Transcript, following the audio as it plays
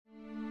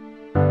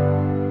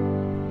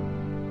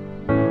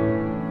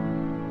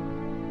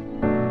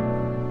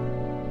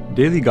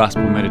Daily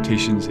Gospel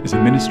Meditations is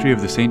a ministry of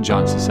the St.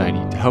 John Society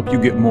to help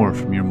you get more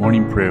from your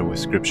morning prayer with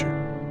Scripture.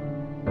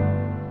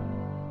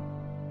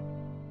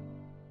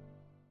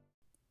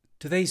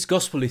 Today's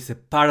Gospel is the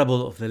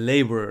parable of the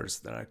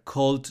laborers that are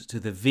called to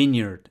the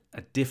vineyard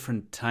at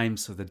different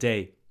times of the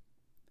day.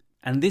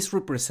 And this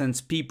represents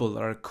people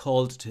that are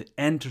called to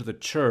enter the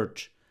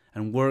church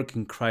and work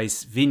in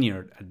Christ's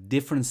vineyard at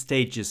different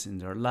stages in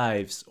their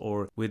lives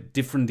or with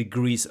different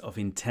degrees of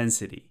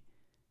intensity.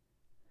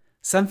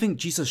 Something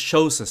Jesus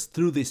shows us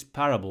through this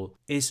parable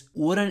is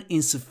what an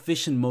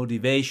insufficient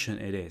motivation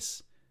it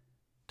is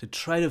to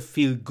try to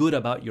feel good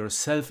about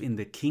yourself in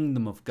the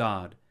kingdom of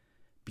God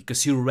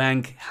because you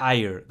rank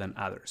higher than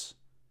others.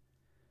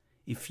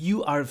 If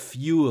you are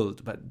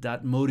fueled by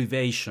that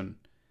motivation,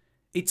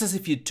 it's as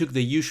if you took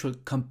the usual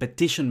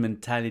competition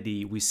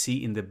mentality we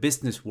see in the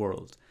business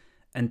world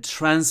and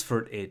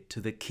transferred it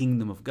to the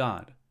kingdom of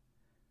God.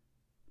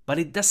 But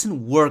it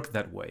doesn't work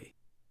that way.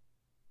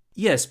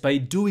 Yes, by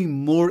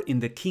doing more in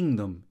the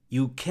kingdom,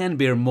 you can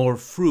bear more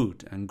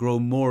fruit and grow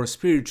more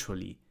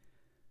spiritually.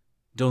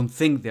 Don't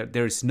think that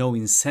there is no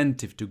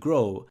incentive to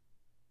grow,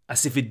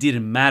 as if it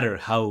didn't matter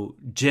how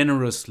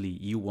generously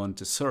you want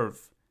to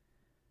serve.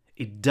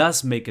 It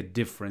does make a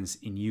difference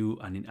in you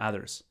and in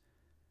others.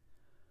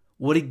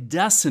 What it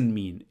doesn't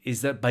mean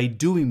is that by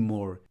doing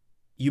more,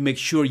 you make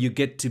sure you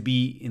get to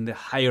be in the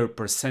higher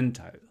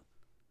percentile,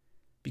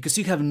 because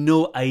you have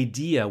no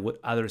idea what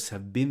others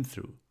have been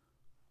through,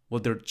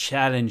 what their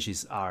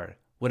challenges are,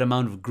 what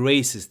amount of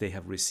graces they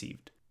have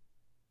received.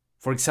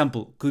 For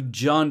example, could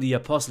John the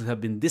Apostle have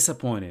been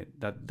disappointed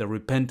that the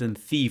repentant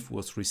thief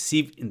was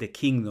received in the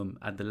kingdom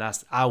at the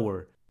last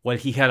hour while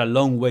he had a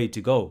long way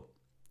to go?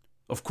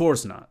 Of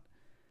course not.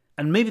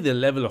 And maybe the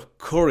level of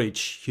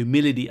courage,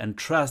 humility, and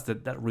trust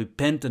that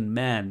repentant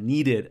man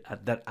needed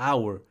at that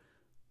hour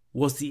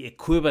was the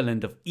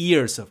equivalent of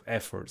years of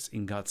efforts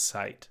in God's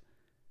sight.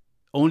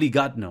 Only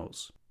God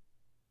knows.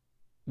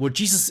 What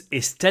Jesus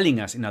is telling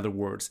us, in other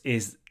words,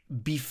 is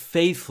be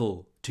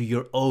faithful to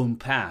your own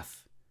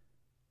path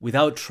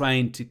without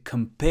trying to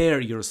compare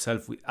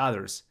yourself with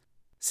others,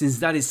 since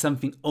that is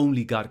something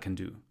only God can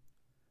do.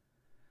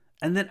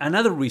 And then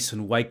another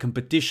reason why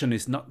competition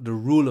is not the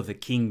rule of the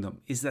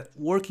kingdom is that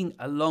working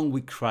along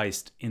with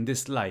Christ in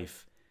this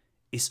life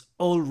is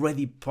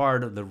already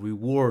part of the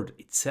reward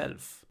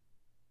itself.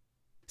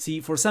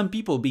 See, for some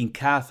people, being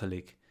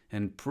Catholic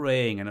and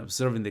praying and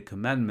observing the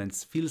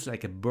commandments feels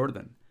like a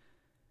burden.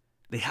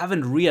 They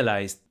haven't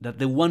realized that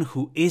the one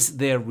who is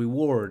their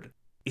reward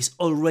is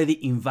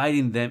already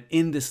inviting them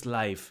in this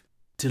life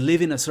to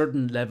live in a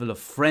certain level of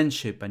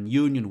friendship and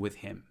union with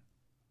Him.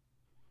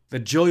 The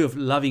joy of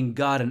loving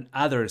God and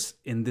others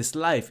in this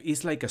life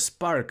is like a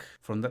spark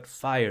from that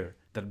fire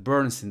that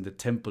burns in the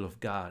temple of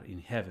God in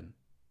heaven.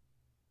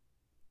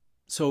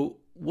 So,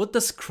 what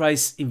does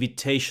Christ's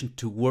invitation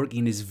to work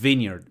in His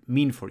vineyard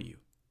mean for you?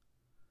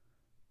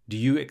 Do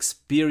you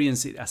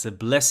experience it as a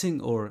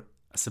blessing or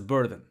as a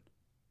burden?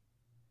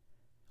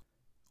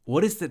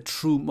 What is the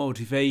true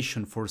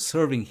motivation for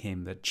serving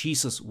Him that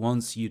Jesus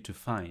wants you to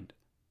find?